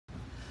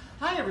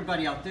Hi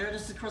everybody out there,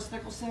 this is Kris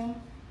Nicholson.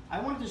 I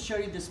wanted to show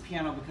you this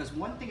piano because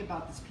one thing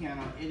about this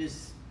piano, it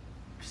is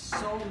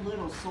so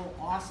little, so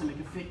awesome, it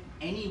can fit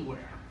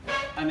anywhere.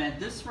 I mean,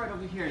 this right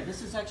over here,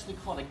 this is actually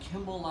called a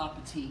kimball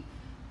La-petite.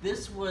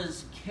 This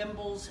was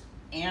Kimball's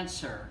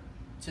answer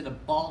to the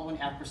Baldwin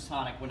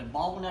Acrosonic. When the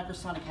Baldwin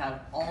Acrosonic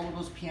had all of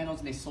those pianos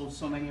and they sold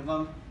so many of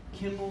them,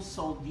 Kimball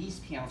sold these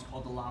pianos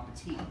called the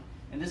La-petite.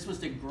 And this was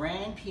the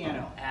grand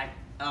piano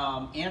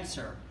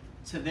answer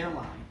to their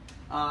line.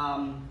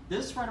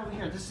 This right over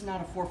here, this is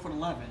not a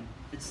 4'11".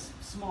 It's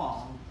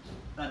small.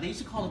 They used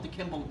to call it the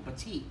kimball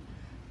petite,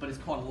 but it's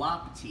called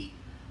La-petite.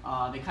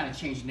 They kind of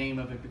changed the name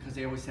of it because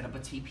they always said a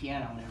petite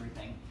piano and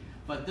everything.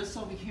 But this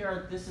over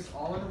here, this is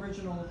all in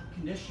original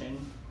condition.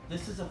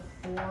 This is a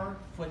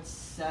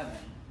 4'7",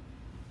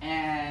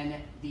 and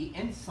the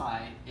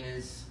inside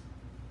is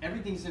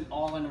everything's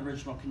all in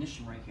original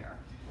condition right here.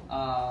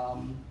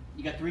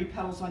 You got 3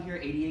 pedals on here,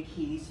 88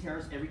 keys.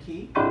 Here's every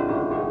key.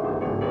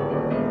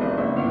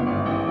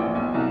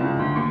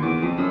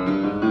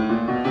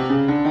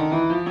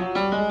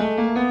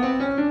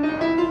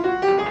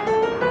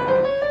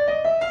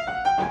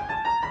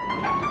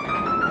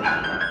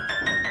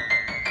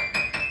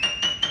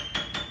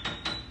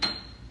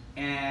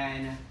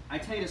 And I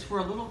tell you this, for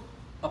a little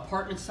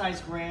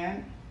apartment-sized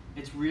grand,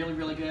 it's really,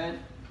 really good.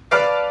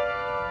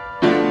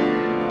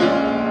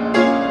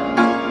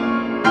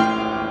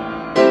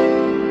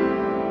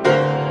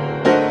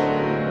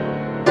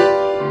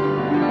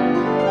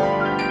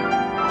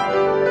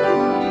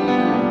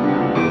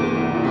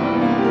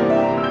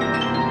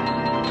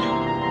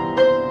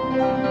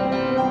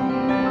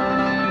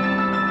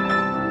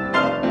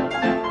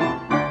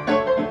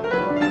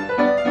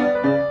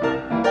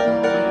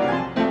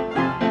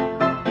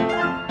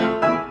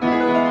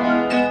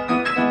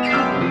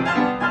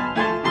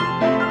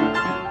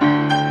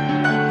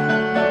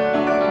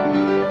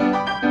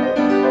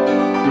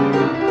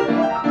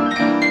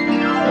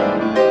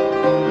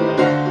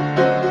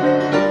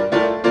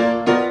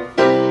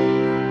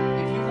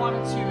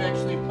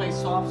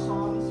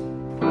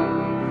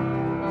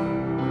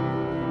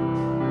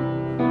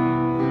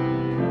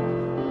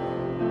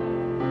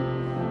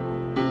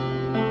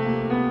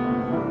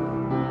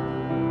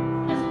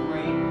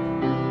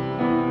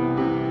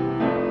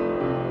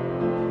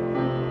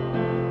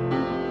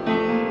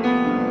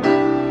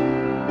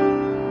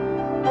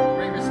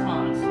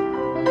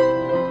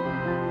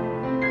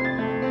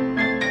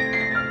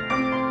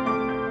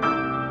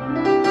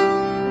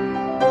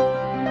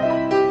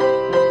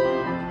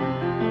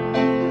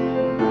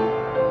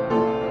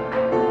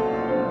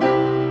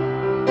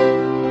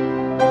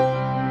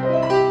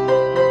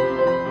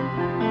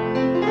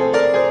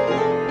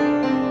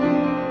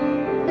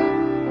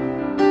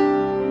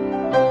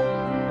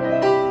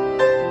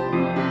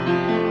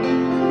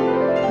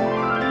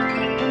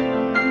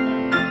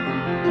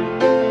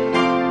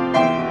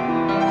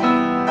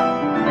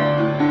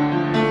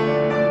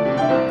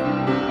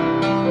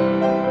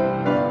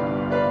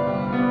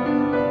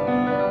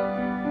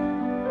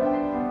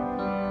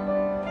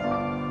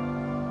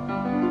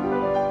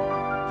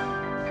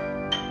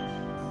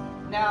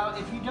 Now,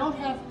 if you don't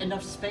have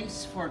enough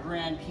space for a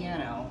grand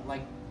piano,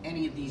 like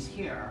any of these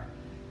here,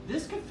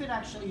 this could fit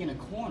actually in a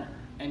corner,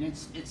 and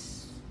it's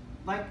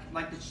like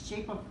the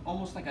shape of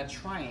almost like a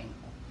triangle,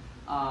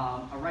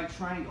 a right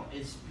triangle.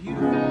 It's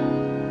beautiful,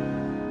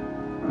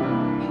 and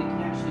it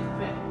can actually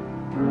fit.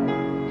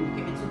 And you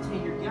can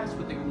entertain your guests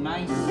with a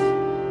nice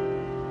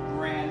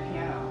grand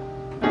piano.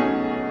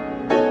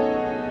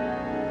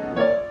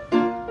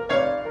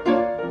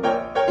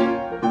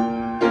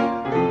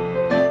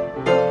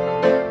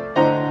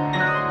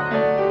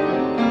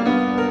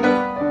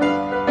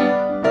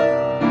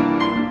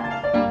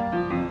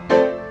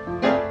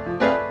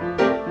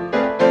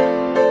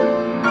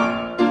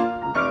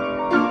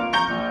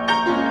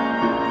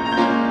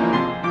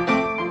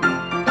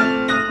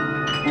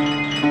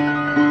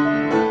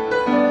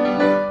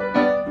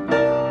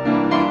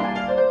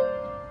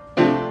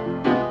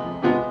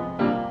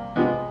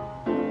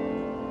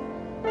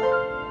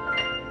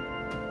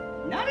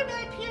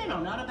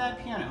 Not a bad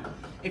piano.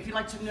 If you'd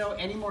like to know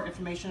any more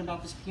information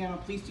about this piano,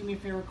 please do me a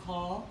favor,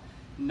 call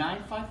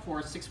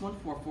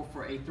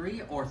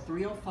 954-614-4483 or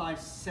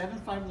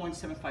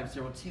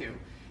 305-751-7502.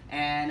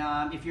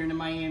 And if you're in the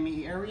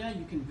Miami area,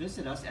 you can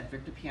visit us at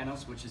Victor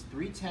Pianos, which is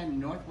 310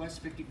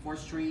 Northwest 54th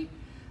Street,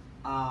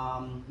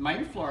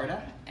 Miami,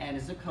 Florida, and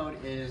the zip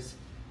code is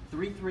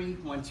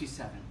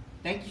 33127.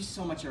 Thank you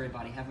so much,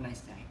 everybody. Have a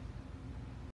nice day.